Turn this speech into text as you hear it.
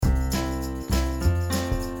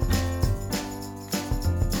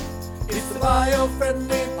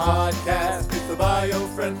bio-friendly podcast. It's the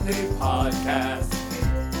bio-friendly podcast.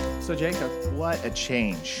 So, Jacob, What a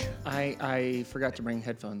change. I forgot to bring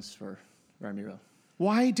headphones for Ramiro.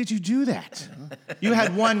 Why did you do that? You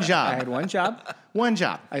had one job. I had one job. One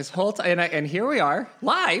job. I was and here we are,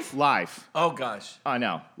 live. Live. Oh, gosh. I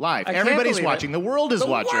know. Live. I can't Everybody's believe watching. it. The world is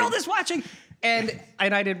watching. The world is watching. And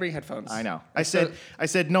I didn't bring headphones. I know. I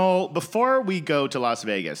said, no, before we go to Las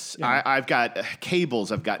Vegas, I've got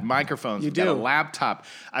cables, I've got microphones, I've got a laptop,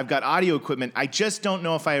 I've got audio equipment. I just don't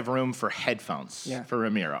know if I have room for headphones for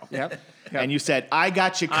Ramiro. Yep. And you said, I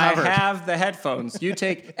got you covered. I have the headphones. You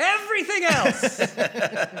take everything else.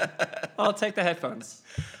 I'll take the headphones.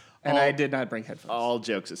 And I did not bring headphones. All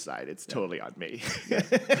jokes aside, it's totally on me.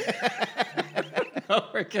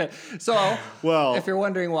 We're good. So, if you're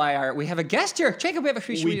wondering why we have a guest here, Jacob, we have a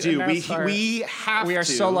we do. We have to. We are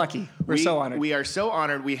so lucky. We're so honored. We are so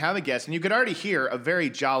honored. We have a guest, and you could already hear a very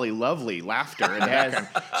jolly, lovely laughter in the background.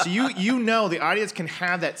 So you know the audience can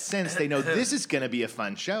have that sense. They know this is going to be a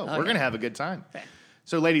fun show. We're going to have a good time. Okay.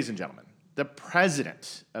 So, ladies and gentlemen, the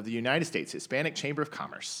president of the United States Hispanic Chamber of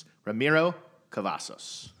Commerce, Ramiro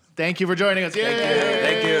Cavazos. Thank you for joining us.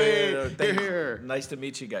 Thank you. You're here. Nice to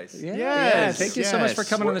meet you guys. Yes. Thank you so much for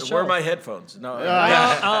coming on the show. Where are my headphones? No. You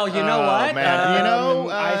know what? Man.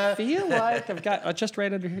 I feel like I've got just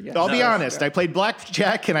right under here. Yes. I'll be honest. I played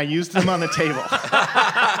blackjack and I used them on the table.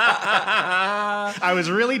 I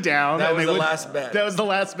was really down. That was the last bet. That was the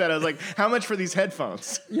last bet. I was like, how much for these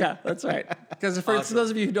headphones? Yeah, that's right. Because for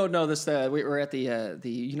those of you who don't know this, we're at the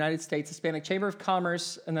United States Hispanic Chamber of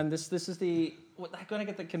Commerce, and then this is the. I'm going to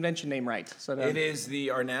get the convention name right. So it is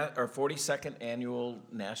our 42nd annual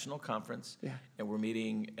national conference, and we're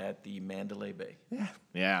meeting at the Mandalay Bay.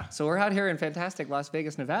 Yeah. So we're out here in fantastic Las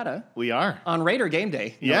Vegas, Nevada. We are. On Raider game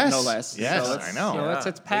day, no less. Yes, so I know.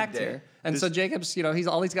 It's packed here. And so Jacob's, he's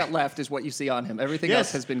all he's got left is what you see on him. Everything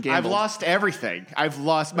else has been gambled. I've lost everything.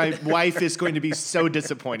 My wife is going to be so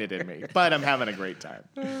disappointed in me, but I'm having a great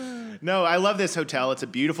time. No, I love this hotel. It's a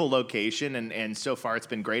beautiful location, and so far it's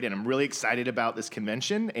been great, and I'm really excited about this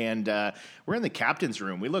convention. And we're in the captain's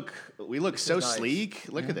room. We look so nice. Sleek.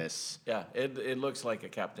 Look at this. Yeah, it looks like a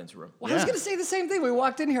captain's room. Well, I was going to say the same thing. We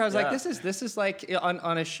walked in here. I was like, this is like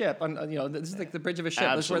on a ship. This is like the bridge of a ship.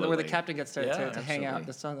 Absolutely. This is where the captain gets to hang out.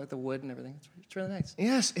 That's on the wood and everything. It's really nice.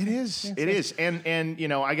 Yes, it is. Yeah, it is. And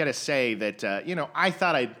I got to say that I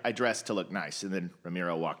thought I dressed to look nice, and then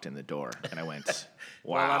Ramiro walked in the door, and I went,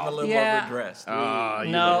 wow. Well, I'm a little overdressed.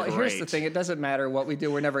 No, here's the thing. It doesn't matter what we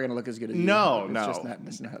do. We're never going to look as good as you. No.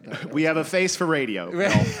 It's not we have a face for radio.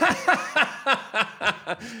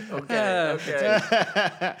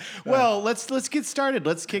 Okay. Well, let's get started.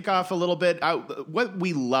 Let's kick off a little bit. What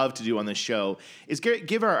we love to do on this show is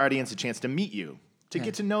give our audience a chance to meet you, to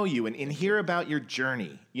get to know you, and hear about your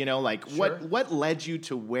journey. What led you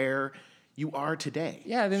to where you are today.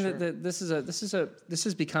 Yeah, I mean, this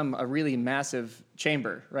has become a really massive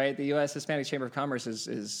chamber, right? The U.S. Hispanic Chamber of Commerce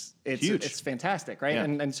is huge. It's fantastic, right? Yeah.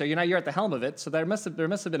 And so you're at the helm of it. So there must have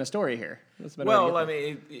been a story here. Well, I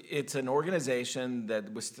mean, it's an organization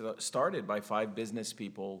that was started by 5 business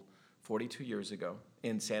people 42 years ago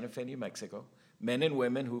in Santa Fe, New Mexico. Men and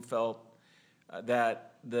women who felt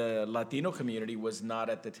that the Latino community was not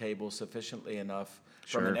at the table sufficiently enough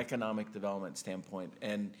from an economic development standpoint.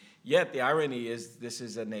 And yet the irony is this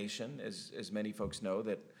is a nation, as many folks know,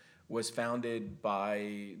 that was founded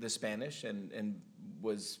by the Spanish and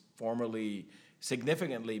was formerly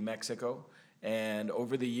significantly Mexico. And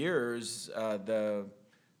over the years, the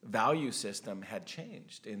value system had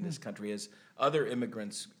changed in this country as other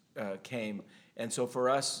immigrants came. And so for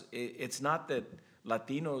us, it's not that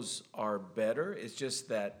Latinos are better, it's just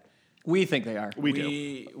that we think they are.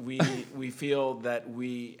 We feel that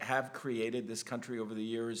we have created this country over the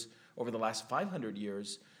years, over the last 500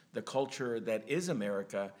 years. The culture that is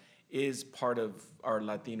America is part of our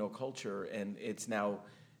Latino culture, and it's now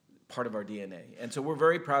part of our DNA. And so we're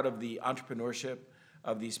very proud of the entrepreneurship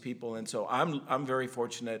of these people. And so I'm very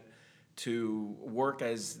fortunate to work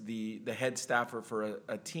as the head staffer for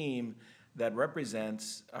a team that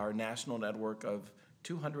represents our national network of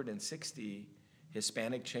 260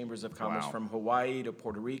 Hispanic Chambers of Commerce from Hawaii to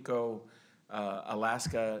Puerto Rico,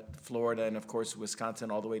 Alaska, Florida, and of course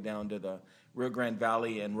Wisconsin, all the way down to the Rio Grande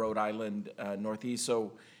Valley and Rhode Island Northeast.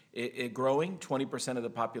 So it growing, 20% of the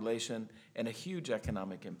population, and a huge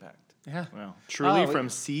economic impact. Yeah. Well, truly from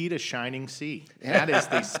sea to shining sea. That is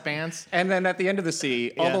the spans. And then at the end of the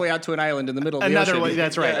sea, all the way out to an island in the middle of the ocean. One,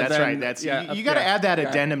 that's right. You got to add that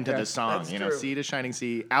addendum to the song. Sea to shining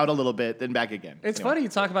sea, out a little bit, then back again. It's funny you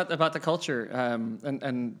talk about the culture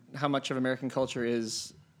and how much of American culture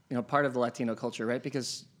is part of the Latino culture, right?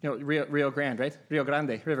 Because Rio Grande, right? Rio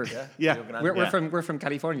Grande River. Yeah. Rio Grande. We're from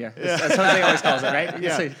California. That's what they always calls it, right? You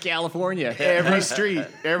say California. Every street,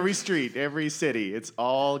 every city, it's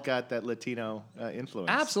all got that Latino influence.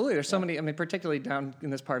 Absolutely. There's so many. I mean, particularly down in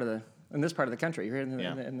this part of the country, here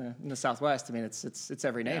in the Southwest. I mean, it's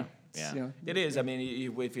every name. Yeah. It is. I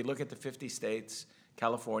mean, if you look at the 50 states,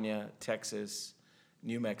 California, Texas,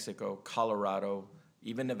 New Mexico, Colorado,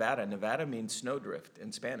 even Nevada. Nevada means snowdrift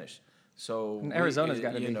in Spanish. So and Arizona's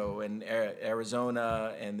got to be. And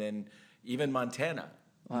Arizona, and then even Montana,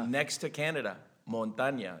 next to Canada,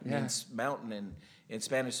 montaña means mountain in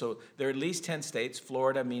Spanish. So there are at least 10 states.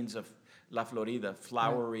 Florida means La Florida,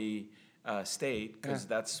 flowery state, because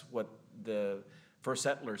that's what the first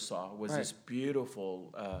settlers saw was this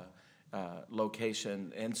beautiful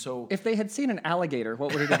location. And so if they had seen an alligator,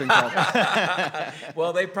 what would it have been called?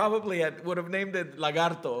 Well, they probably would have named it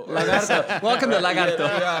Lagarto. Welcome to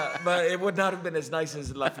Lagarto. But it would not have been as nice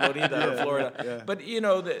as La Florida, Florida. Yeah. But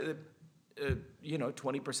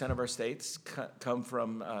 20% of our states come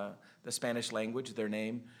from the Spanish language, their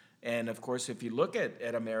name. And of course, if you look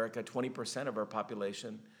at America, 20% of our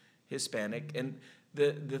population, Hispanic. And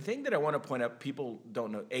the thing that I want to point out, people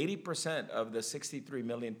don't know, 80% of the 63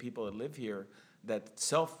 million people that live here that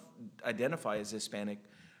self-identify as Hispanic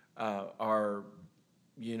are,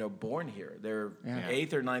 born here. They're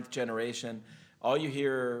 8th or 9th generation. All you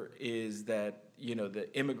hear is that, the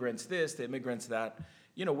immigrants this, the immigrants that.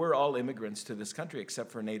 We're all immigrants to this country except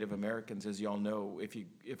for Native Americans, as you all know,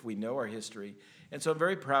 if we know our history. And so I'm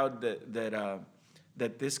very proud that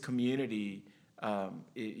this community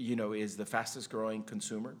is the fastest growing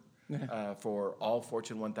consumer for all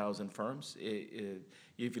Fortune 1000 firms.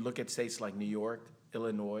 If you look at states like New York,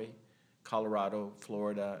 Illinois, Colorado,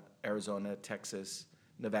 Florida, Arizona, Texas,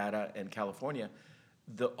 Nevada, and California,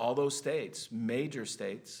 all those states, major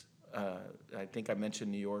states, I think I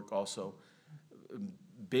mentioned New York also,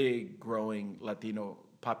 big growing Latino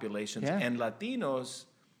populations. Yeah. And Latinos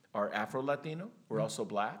are Afro-Latino. We're also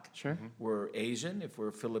Black. Sure. We're Asian, if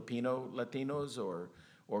we're Filipino Latinos, or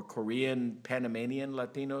Korean Panamanian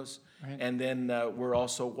Latinos. Right. And then we're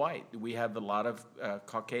also white. We have a lot of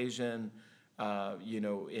Caucasian,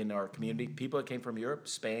 in our community. People that came from Europe,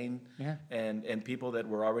 Spain, and people that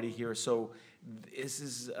were already here. So this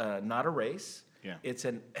is not a race. Yeah. It's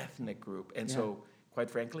an ethnic group. And so, quite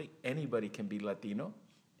frankly, anybody can be Latino.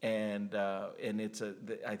 And it's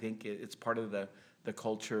I think it's part of the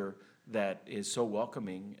culture that is so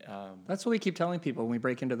welcoming. That's what we keep telling people when we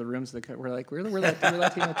break into the rooms. We're like, we're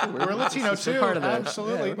Latino too. We're Latino too. Part of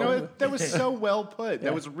absolutely. That was so well put.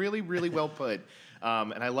 That was really, really well put.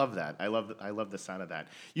 And I love that. I love the sound of that.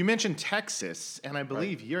 You mentioned Texas, and I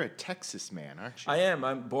believe you're a Texas man, aren't you? I am.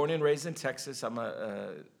 I'm born and raised in Texas. I'm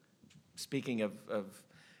speaking of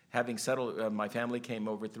having settled. My family came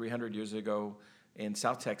over 300 years ago in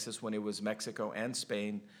South Texas when it was Mexico and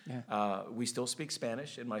Spain. Yeah. We still speak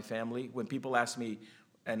Spanish in my family. When people ask me,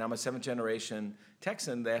 and I'm a 7th generation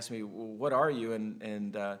Texan, they ask me, well, what are you?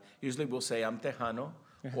 And usually we'll say, I'm Tejano,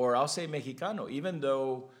 or I'll say Mexicano, even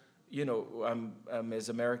though, I'm as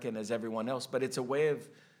American as everyone else. But it's a way of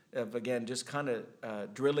again, just kind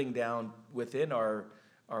of drilling down within our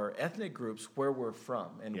ethnic groups where we're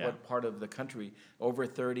from and what part of the country. Over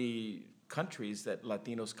 30 countries that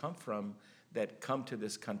Latinos come from that come to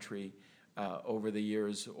this country over the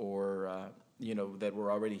years, or that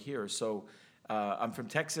were already here. So I'm from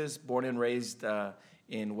Texas, born and raised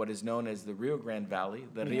in what is known as the Rio Grande Valley,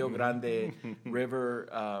 the Rio Grande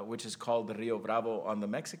River, which is called the Rio Bravo on the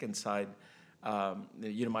Mexican side.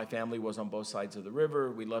 My family was on both sides of the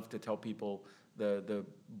river. We love to tell people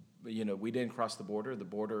we didn't cross the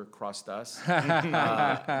border crossed us.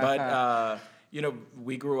 But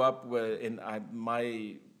we grew up in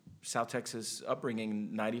my South Texas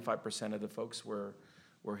upbringing. 95% of the folks were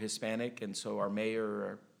Hispanic, and so our mayor,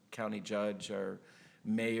 our county judge, our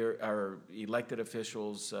elected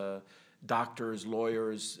officials, doctors,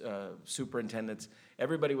 lawyers, superintendents,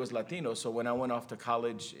 everybody was Latino. So when I went off to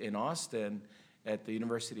college in Austin at the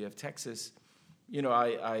University of Texas,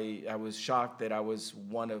 I was shocked that I was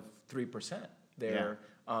one of 3% there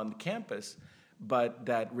on campus. But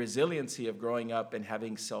that resiliency of growing up and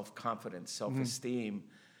having self-confidence, self-esteem,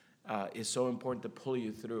 is so important to pull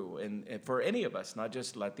you through, and for any of us, not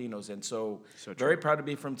just Latinos. And so very proud to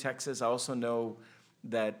be from Texas. I also know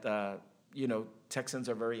that Texans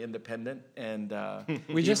are very independent, and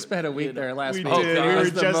we just spent a week there last week. We did. It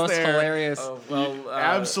was the most there. Hilarious.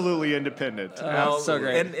 Absolutely independent. That's so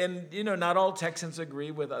great. And not all Texans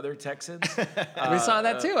agree with other Texans. We saw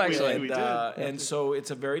that too, actually. We did. And so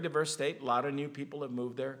it's a very diverse state. A lot of new people have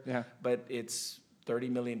moved there. Yeah. But it's 30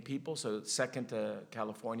 million people, so second to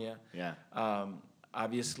California. Yeah.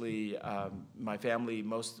 Obviously,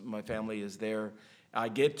 most of my family is there. I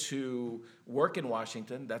get to work in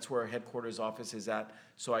Washington. That's where our headquarters office is at.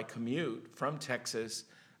 So I commute from Texas.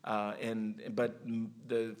 But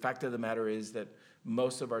the fact of the matter is that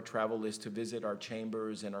most of our travel is to visit our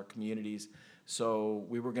chambers and our communities. So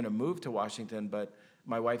we were going to move to Washington, but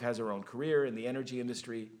my wife has her own career in the energy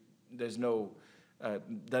industry. There's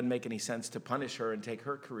doesn't make any sense to punish her and take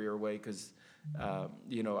her career away because,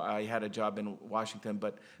 I had a job in Washington.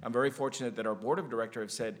 But I'm very fortunate that our board of directors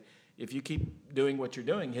have said, if you keep doing what you're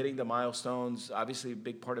doing, hitting the milestones, obviously a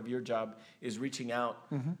big part of your job is reaching out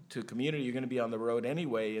to community. You're going to be on the road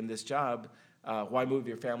anyway in this job. Why move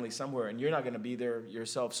your family somewhere? And you're not going to be there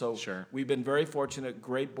yourself. So we've been very fortunate,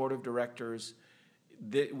 great board of directors.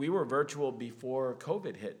 We were virtual before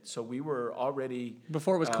COVID hit, so we were already...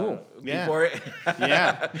 Before it was cool. Before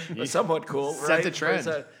somewhat cool, Set right? the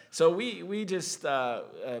trend. So we just,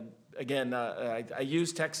 again, I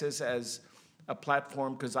use Texas as a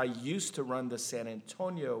platform because I used to run the San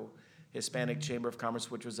Antonio Hispanic Chamber of Commerce,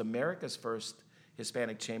 which was America's first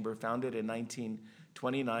Hispanic chamber, founded in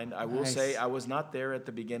 1929. I will say I was not there at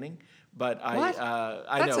the beginning, but what?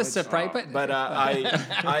 I That's know a surprise. but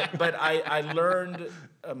I learned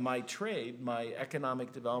my trade, my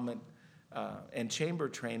economic development and chamber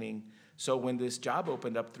training. So when this job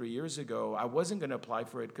opened up 3 years ago, I wasn't going to apply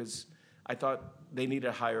for it because I thought they needed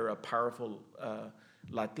to hire a powerful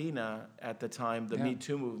Latina at the time. The Me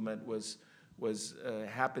Too movement was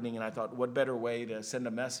happening, and I thought, what better way to send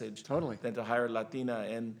a message than to hire Latina?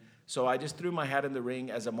 And so I just threw my hat in the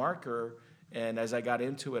ring as a marker, and as I got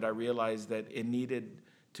into it, I realized that it needed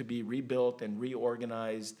to be rebuilt and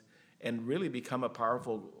reorganized and really become a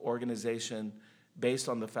powerful organization based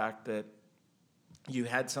on the fact that you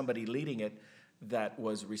had somebody leading it that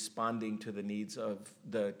was responding to the needs of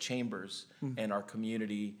the chambers and our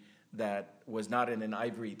community, that was not in an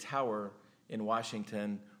ivory tower in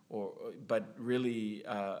Washington, but really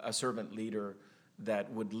a servant leader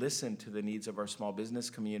that would listen to the needs of our small business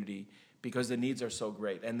community because the needs are so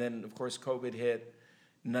great. And then, of course, COVID hit.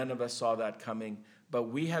 None of us saw that coming. But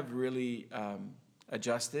we have really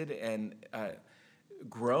adjusted and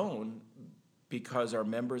grown because our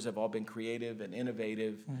members have all been creative and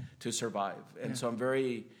innovative to survive. And so I'm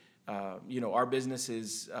very, our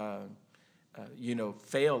businesses,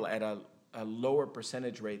 fail at a lower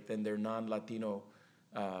percentage rate than their non-Latino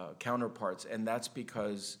counterparts, and that's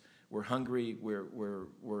because we're hungry, we're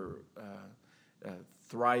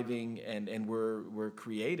thriving, and we're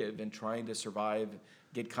creative and trying to survive,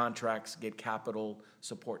 get contracts, get capital,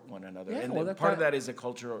 support one another. And part of that is the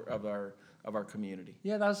culture of our community.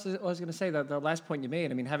 Yeah, that was what I was going to say. The last point you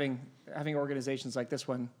made. I mean, having organizations like this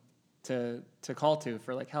one to call to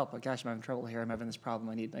for like help. Like, gosh, I'm having trouble here. I'm having this problem.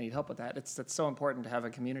 I need help with that. It's so important to have a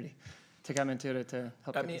community to come into it to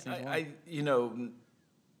help. I mean,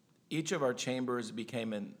 each of our chambers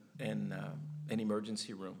became an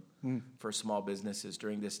emergency room for small businesses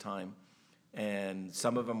during this time, and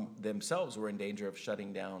some of them themselves were in danger of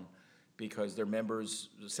shutting down because their members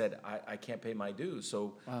said, I can't pay my dues.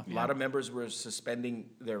 So a lot of members were suspending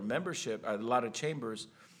their membership, a lot of chambers.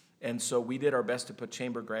 And so we did our best to put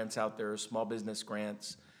chamber grants out there, small business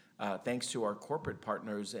grants, thanks to our corporate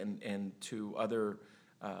partners and to other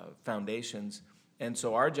foundations. And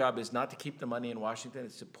so our job is not to keep the money in Washington,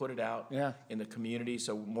 it's to put it out in the community.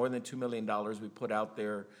 So more than $2 million we put out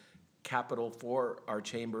there, capital for our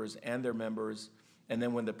chambers and their members. And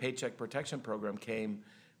then when the Paycheck Protection Program came,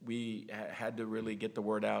 we had to really get the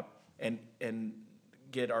word out and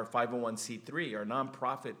get our 501c3, our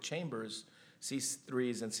nonprofit chambers,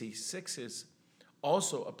 C3s and C6s,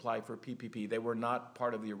 also apply for PPP. They were not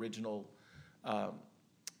part of the original,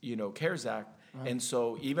 CARES Act. Right. And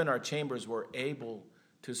so even our chambers were able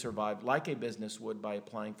to survive like a business would by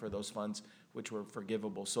applying for those funds, which were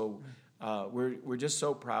forgivable. So we're just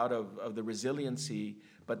so proud of the resiliency.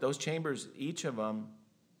 But those chambers, each of them,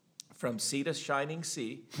 from sea to shining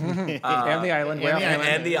sea, and the island,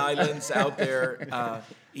 and the islands out there,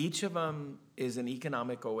 each of them is an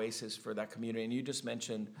economic oasis for that community. And you just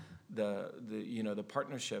mentioned the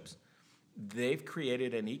partnerships. They've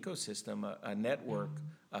created an ecosystem, a network,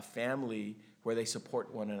 a family where they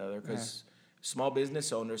support one another, because small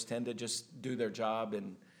business owners tend to just do their job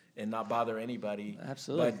and not bother anybody.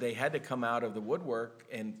 Absolutely. But they had to come out of the woodwork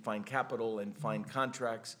and find capital and find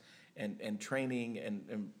contracts and training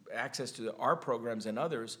and access to our programs and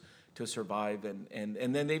others to survive.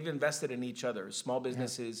 And then they've invested in each other. Small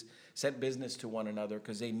businesses sent business to one another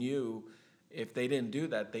because they knew if they didn't do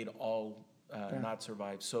that, they'd all not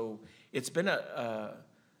survive. So it's been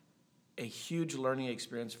a huge learning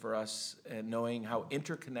experience for us, and knowing how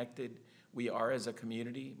interconnected we are as a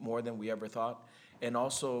community more than we ever thought, and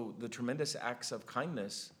also the tremendous acts of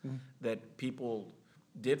kindness that people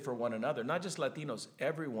did for one another, not just Latinos,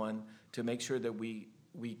 everyone, to make sure that we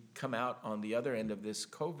come out on the other end of this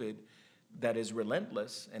COVID that is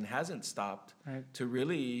relentless and hasn't stopped, to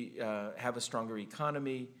really have a stronger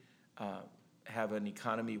economy, have an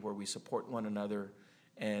economy where we support one another,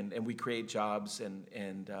 and we create jobs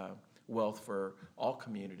and wealth for all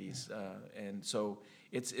communities. And so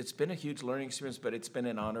it's been a huge learning experience, but it's been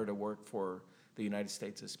an honor to work for the United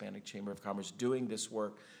States Hispanic Chamber of Commerce, doing this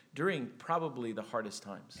work during probably the hardest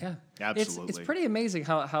times. Yeah, absolutely. It's pretty amazing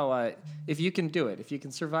how if you can do it, if you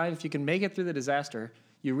can survive, if you can make it through the disaster,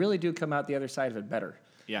 you really do come out the other side of it better.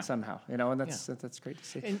 Somehow, and that's great to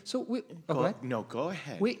see. And so go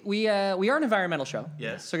ahead. We are an environmental show.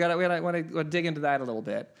 Yes. So we want to dig into that a little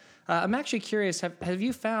bit. I'm actually curious. Have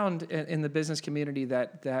you found in the business community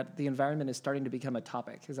that the environment is starting to become a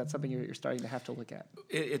topic? Is that something you're starting to have to look at?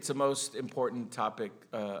 It's the most important topic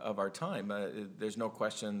of our time. There's no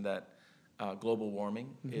question that global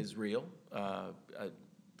warming is real.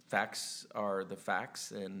 Facts are the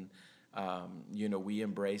facts, and we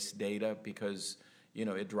embrace data because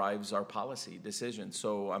it drives our policy decisions.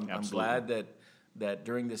 So I'm glad that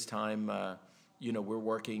during this time, we're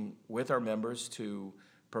working with our members to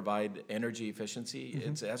provide energy efficiency.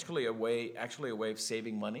 It's actually a way of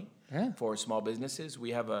saving money for small businesses.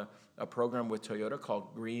 We have a program with Toyota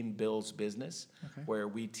called Green Bills Business, where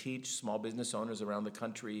we teach small business owners around the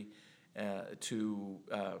country to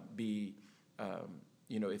be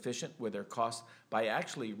efficient with their costs by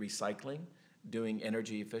actually recycling, doing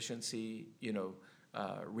energy efficiency,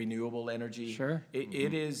 renewable energy. Sure.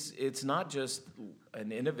 It's not just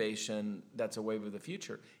an innovation that's a wave of the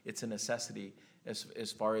future. It's a necessity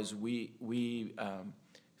as far as we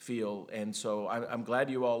feel. And so I'm glad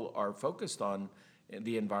you all are focused on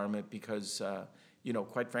the environment because,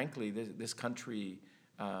 quite frankly, this country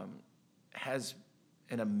has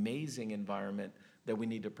an amazing environment that we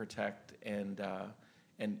need to protect, and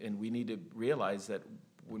we need to realize that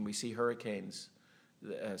when we see hurricanes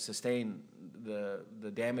sustain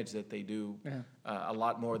the damage that they do, a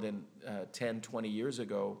lot more than 10, 20 years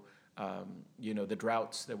ago, the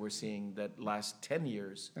droughts that we're seeing that last 10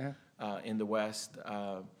 years in the West,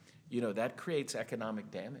 that creates economic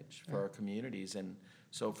damage for our communities. And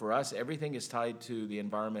so for us, everything is tied to the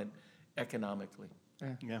environment economically.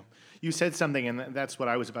 Yeah. You said something, and that's what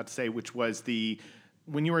I was about to say, which was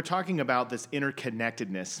when you were talking about this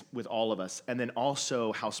interconnectedness with all of us, and then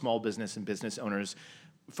also how small business and business owners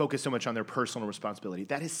focus so much on their personal responsibility,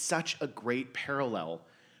 that is such a great parallel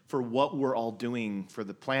for what we're all doing for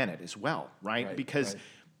the planet as well, right? Because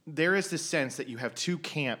there is this sense that you have two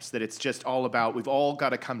camps that it's just all about, we've all got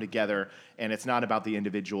to come together, and it's not about the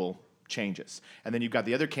individual changes. And then you've got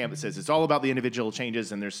the other camp that says it's all about the individual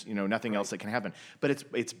changes and there's nothing else that can happen. But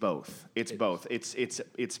it's both. It's both.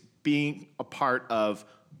 It's being a part of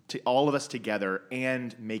all of us together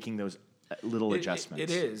and making those little adjustments.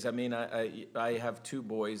 It is. I mean, I have two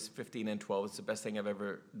boys, 15 and 12. It's the best thing I've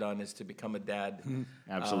ever done is to become a dad.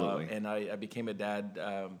 Absolutely. And I became a dad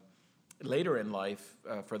later in life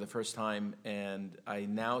for the first time, and I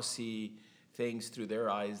now see things through their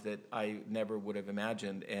eyes that I never would have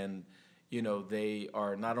imagined. And they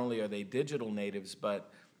are not only are they digital natives,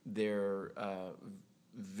 but they're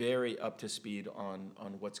very up to speed on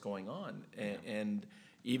what's going on. And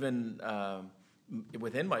even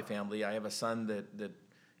within my family, I have a son that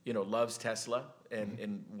loves Tesla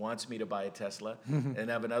and wants me to buy a Tesla, and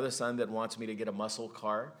I have another son that wants me to get a muscle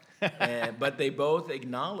car. But they both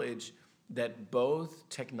acknowledge that both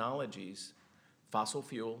technologies, fossil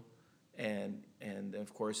fuel and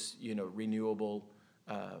of course renewable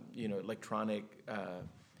electronic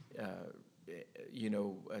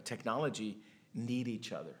technology need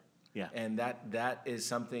each other. Yeah. And that is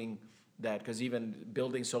something that, because even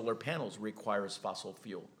building solar panels requires fossil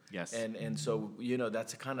fuel. Yes. And so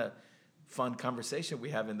that's a kind of fun conversation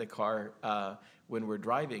we have in the car when we're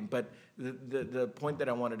driving. But the point that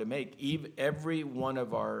I wanted to make, every one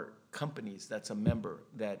of our companies that's a member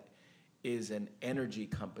that is an energy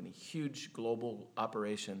company, huge global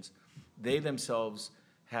operations, they themselves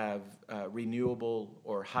have renewable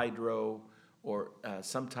or hydro or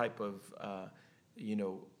some type of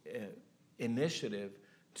initiative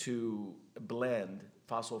to blend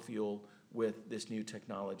fossil fuel with this new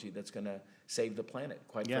technology that's going to save the planet,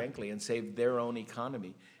 quite frankly, and save their own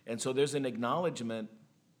economy. And so there's an acknowledgement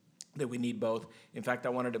that we need both. In fact, I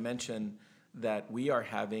wanted to mention that we are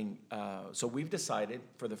having, so we've decided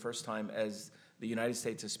for the first time as the United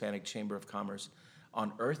States Hispanic Chamber of Commerce,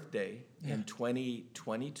 on Earth Day in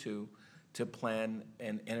 2022 to plan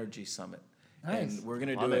an energy summit. Nice. And we're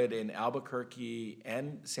going to do it in Albuquerque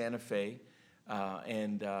and Santa Fe,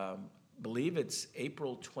 and believe it's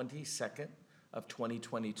April 22nd of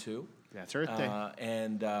 2022. That's Earth Day.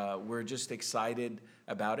 And we're just excited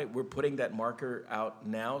about it. We're putting that marker out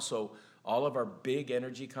now, so all of our big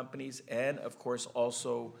energy companies and, of course,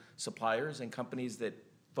 also suppliers and companies that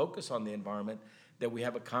focus on the environment, that we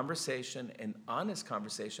have a conversation, an honest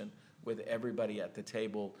conversation with everybody at the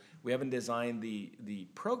table. We haven't designed the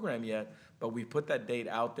program yet, but we put that date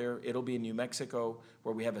out there. It'll be in New Mexico,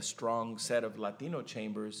 where we have a strong set of Latino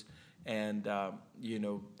chambers, and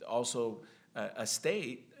also a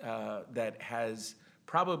state that has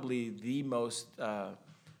probably the most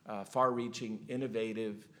far-reaching,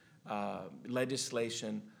 innovative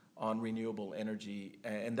legislation on renewable energy,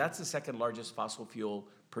 and that's the second largest fossil fuel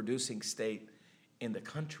producing state in the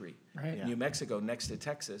country. Right. Yeah. New Mexico, next to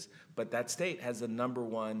Texas, but that state has the number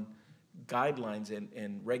one guidelines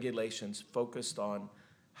and regulations focused on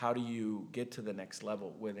how do you get to the next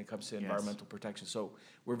level when it comes to environmental protection. So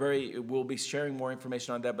we'll be sharing more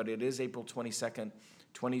information on that, but it is April 22nd,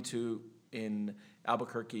 22 in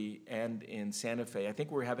Albuquerque and in Santa Fe. I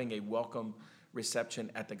think we're having a welcome reception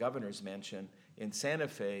at the governor's mansion in Santa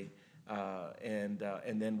Fe, and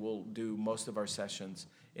then we'll do most of our sessions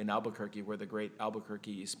in Albuquerque, where the great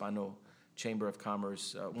Albuquerque Hispanic Chamber of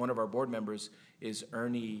Commerce, one of our board members is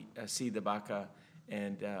Ernie C. de Baca,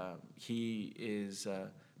 and he is a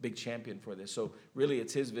big champion for this. So really,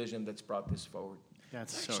 it's his vision that's brought this forward.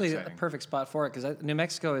 That's so actually exciting. a perfect spot for it, because New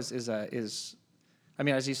Mexico is I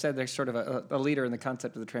mean, as you said, they're sort of a leader in the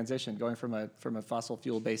concept of the transition, going from a fossil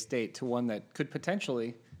fuel-based state to one that could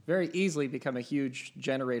potentially very easily become a huge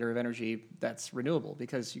generator of energy that's renewable,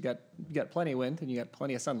 because you got plenty of wind and you got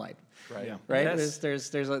plenty of sunlight. Right. Yeah. Right. Yes.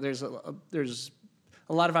 There's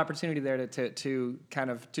a lot of opportunity there to kind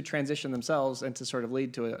of to transition themselves and to sort of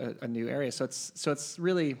lead to a new area. So it's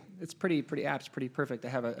pretty apt, it's pretty perfect to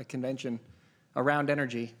have a convention around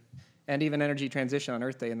energy. And even energy transition on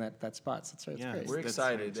Earth Day in that spot. So it's great. We're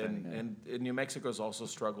excited, and New Mexico's also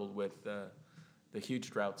struggled with the huge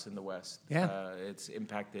droughts in the West. Yeah. It's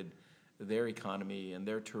impacted their economy and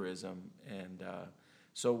their tourism, and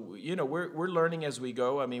so we're learning as we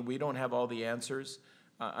go. I mean, we don't have all the answers.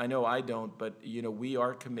 I know I don't, but we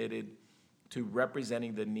are committed to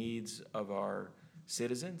representing the needs of our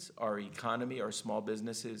citizens, our economy, our small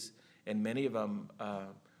businesses, and many of them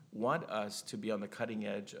want us to be on the cutting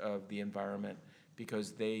edge of the environment,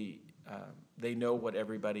 because they know what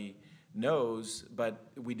everybody knows,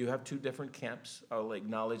 but we do have two different camps. I'll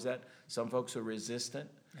acknowledge that. Some folks are resistant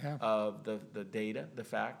of the data, the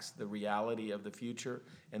facts, the reality of the future,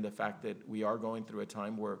 and the fact that we are going through a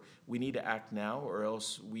time where we need to act now, or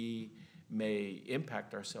else we may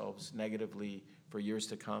impact ourselves negatively for years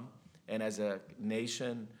to come. And as a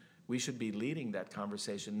nation, we should be leading that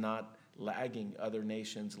conversation, not lagging other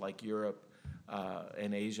nations like Europe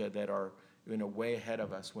and Asia that are way ahead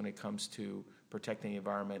of us when it comes to protecting the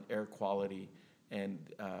environment, air quality, and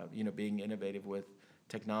being innovative with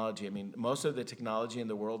technology. I mean, most of the technology in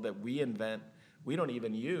the world that we invent, we don't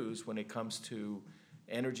even use when it comes to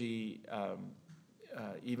energy,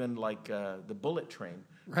 even like the bullet train.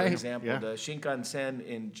 Right. For example, the Shinkansen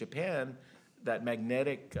in Japan, that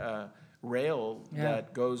magnetic rail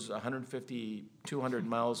that goes 150, 200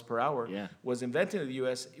 miles per hour was invented in the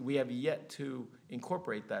U.S. We have yet to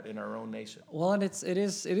incorporate that in our own nation. Well, and it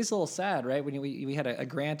is a little sad, right? When we had a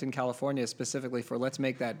grant in California specifically for let's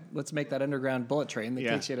make that underground bullet train that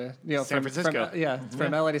takes you to San Francisco.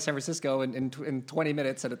 From LA to San Francisco in 20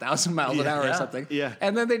 minutes at 1,000 miles an hour or something. Yeah.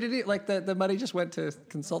 And then they did it like the money just went to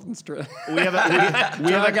consultants. We have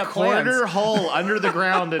a quarter hole under the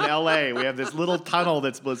ground in LA. We have this little tunnel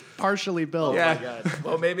that was partially built. Oh my God.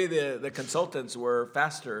 Well, maybe the consultants were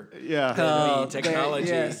faster than the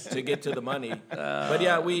technology to get to the money. But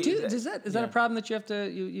is that a problem that you have to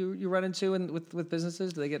you run into with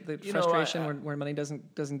businesses? Do they get the frustration where money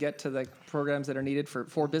doesn't get to the programs that are needed for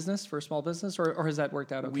small business, or has that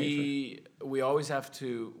worked out okay? We always have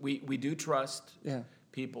to we do trust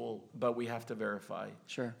people, but we have to verify.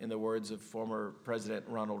 Sure. In the words of former President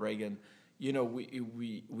Ronald Reagan,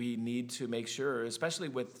 we need to make sure, especially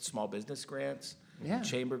with small business grants,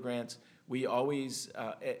 chamber grants, we always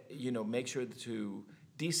make sure to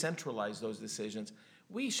decentralize those decisions.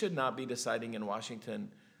 We should not be deciding in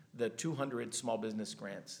Washington the 200 small business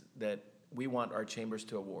grants that we want our chambers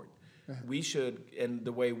to award. We should, and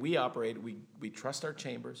the way we operate, we trust our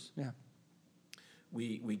chambers. Yeah.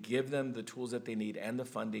 We give them the tools that they need and the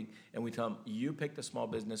funding, and we tell them, you pick the small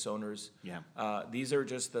business owners. Yeah. These are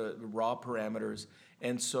just the raw parameters.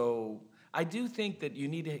 And so I do think that you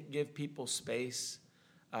need to give people space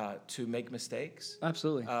to make mistakes.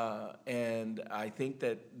 Absolutely. And I think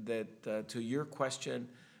that to your question,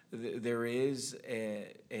 there is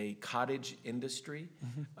a cottage industry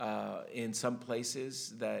in some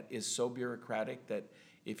places that is so bureaucratic that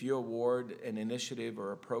if you award an initiative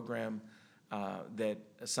or a program, that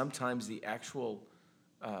sometimes the actual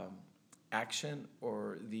action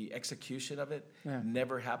or the execution of it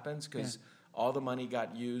never happens because all the money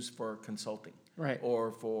got used for consulting, right,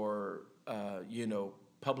 or for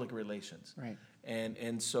public relations, right.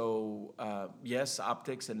 And so yes,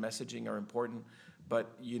 optics and messaging are important,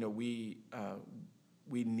 but we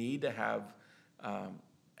need to have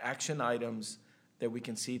action items that we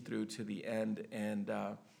can see through to the end. And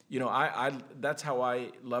I that's how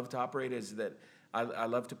I love to operate, is that I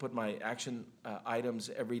love to put my action items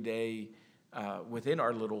every day within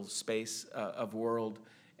our little space of world,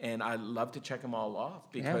 and I love to check them all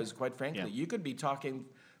off because, quite frankly, you could be talking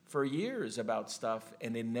for years about stuff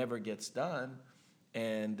and it never gets done.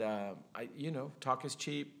 And talk is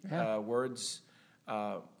cheap. Words,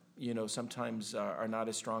 sometimes are not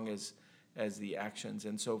as strong as the actions.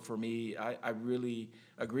 And so for me, I really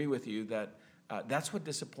agree with you that that's what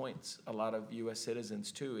disappoints a lot of U.S.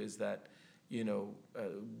 citizens too, is that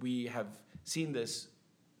we have seen this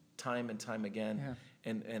time and time again,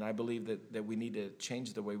 and I believe that we need to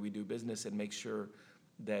change the way we do business and make sure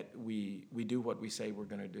that we do what we say we're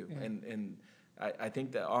going to do. And I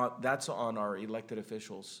think that that's on our elected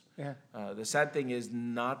officials. The sad thing is,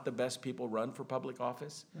 not the best people run for public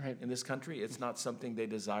office in this country. It's not something they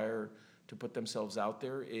desire to put themselves out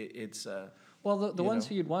there. It's well, the ones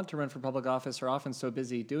who you'd want to run for public office are often so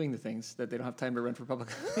busy doing the things that they don't have time to run for public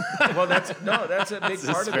office. Well, that's a big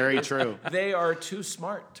part of it. Very true. They are too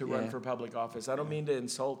smart to run for public office. I don't mean to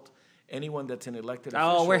insult anyone that's an elected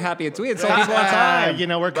official. Oh, we're happy. We insult people all the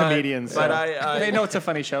time. We're comedians. But they know it's a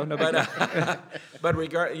funny show. No big deal. But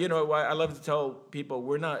I love to tell people,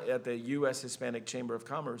 we're not at the U.S. Hispanic Chamber of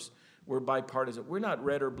Commerce. We're bipartisan. We're not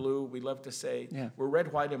red or blue. We love to say we're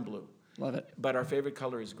red, white, and blue. Love it. But our favorite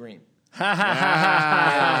color is green.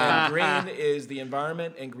 and green is the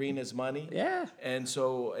environment, and green is money. And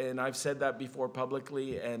so, and I've said that before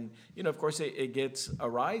publicly, and of course it gets a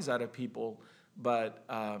rise out of people, but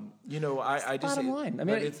I just bottom line. I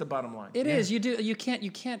mean, it's the bottom line. It is. You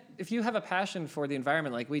can't if you have a passion for the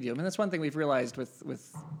environment like we do. I mean, that's one thing we've realized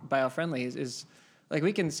with BioFriendly is like,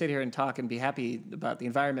 we can sit here and talk and be happy about the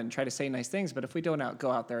environment and try to say nice things, but if we don't go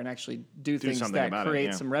out there and actually do things that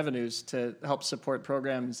create some revenues to help support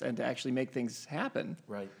programs and to actually make things happen,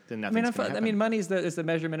 right? Then nothing's gonna happen. I mean, money is the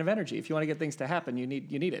measurement of energy. If you want to get things to happen, you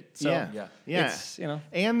need it. So it's,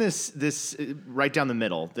 And this right down the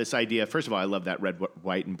middle, this idea. First of all, I love that red,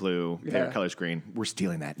 white, and blue. Favorite color's green. We're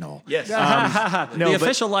stealing that, Noel. Yes. The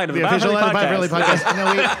official line of the BioFriendly podcast.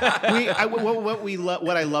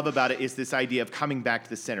 What I love about it is this idea of coming back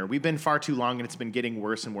to the center. We've been far too long, and it's been getting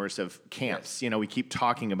worse and worse of camps. We keep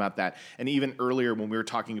talking about that. And even earlier when we were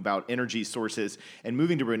talking about energy sources and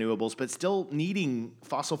moving to renewables, but still needing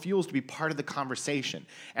fossil fuels to be part of the conversation.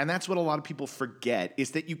 And that's what a lot of people forget,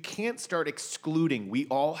 is that you can't start excluding. We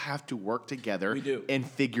all have to work together and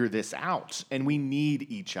figure this out. And we need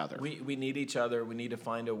each other. We need each other. We need to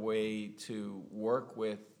find a way to work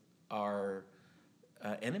with our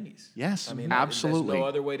enemies. Yes, I mean, absolutely. There's no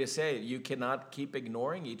other way to say it. You cannot keep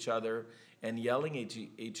ignoring each other and yelling at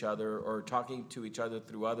each other or talking to each other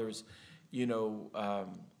through others.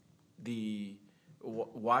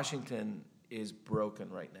 Washington is broken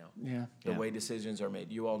right now. The way decisions are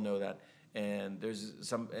made. You all know that. And there's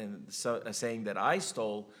a saying that I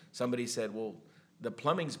stole. Somebody said, "Well, the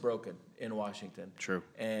plumbing's broken in Washington." True.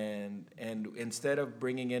 And instead of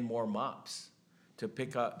bringing in more mops to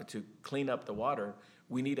clean up the water,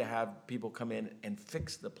 we need to have people come in and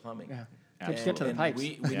fix the plumbing. Get to the pipes.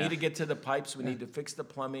 We need to get to the pipes. We need to fix the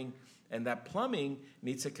plumbing, and that plumbing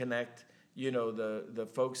needs to connect. The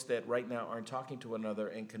folks that right now aren't talking to one another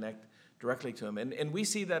and connect directly to them. And we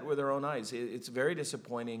see that with our own eyes. It's very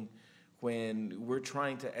disappointing when we're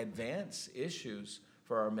trying to advance issues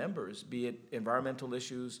for our members, be it environmental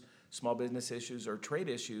issues, small business issues, or trade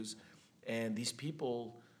issues, and these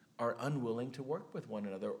people are unwilling to work with one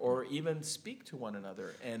another or even speak to one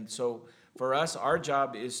another. And so for us, our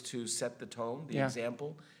job is to set the tone, the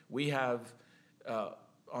example. We have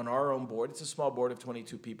on our own board, it's a small board of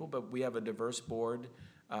 22 people, but we have a diverse board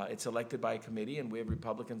It's elected by a committee, and we have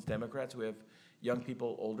Republicans, Democrats, we have young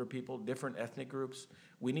people, older people, different ethnic groups.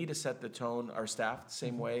 We need to set the tone, our staff, the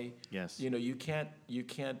same way. Yes. You can't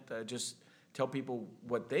just tell people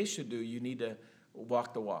what they should do. You need to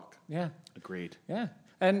walk the walk. Yeah. Agreed. Yeah.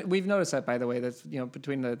 And we've noticed that, by the way, that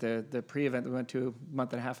between the pre-event that we went to a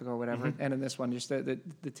month and a half ago or whatever, and in this one, just the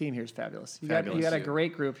team here is fabulous. You got a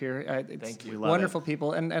great group here. Thank you. Wonderful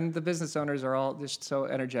people, and the business owners are all just so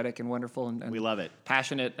energetic and wonderful, and we love it.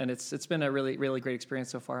 Passionate, and it's been a really, really great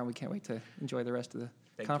experience so far, and we can't wait to enjoy the rest of the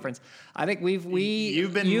conference. I think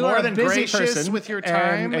you've been more than gracious with your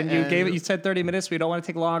time, and you said 30 minutes. We don't want to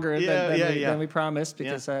take longer than we promised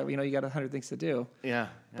because you got 100 things to do. Yeah.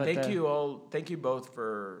 But thank you all. Thank you both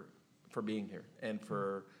for being here and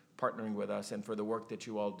for partnering with us and for the work that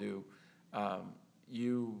you all do.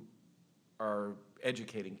 You are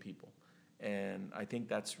educating people, and I think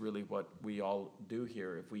that's really what we all do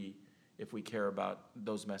here if we care about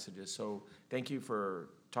those messages. So thank you for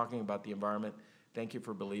talking about the environment. Thank you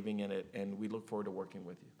for believing in it, and we look forward to working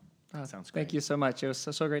with you. Oh, sounds great. Thank you so much. It was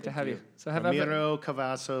so great to have you. So have Ramiro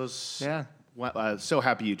Cavazos. Yeah. So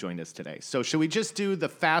happy you joined us today. So should we just do the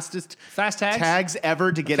fast tags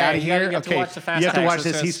ever to get out of here? You have to watch the fast you have to watch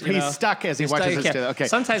tags. this. He's stuck as he watches this. Okay.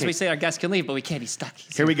 Sometimes we say our guests can leave, but we can't be stuck.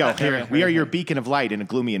 Here we go. We are your beacon of light in a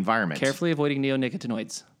gloomy environment. Carefully avoiding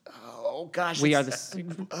neonicotinoids. Oh gosh, we are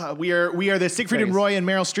the we are the Siegfried and Roy and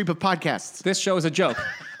Meryl Streep of podcasts. This show is a joke.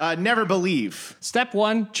 Never believe. Step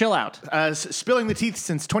 1, chill out. Spilling the teeth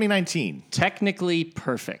since 2019. Technically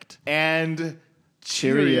perfect. And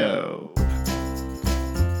cheerio.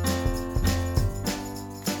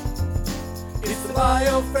 It's the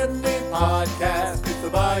Bio-Friendly Podcast. It's the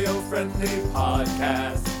Bio-Friendly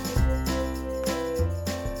Podcast.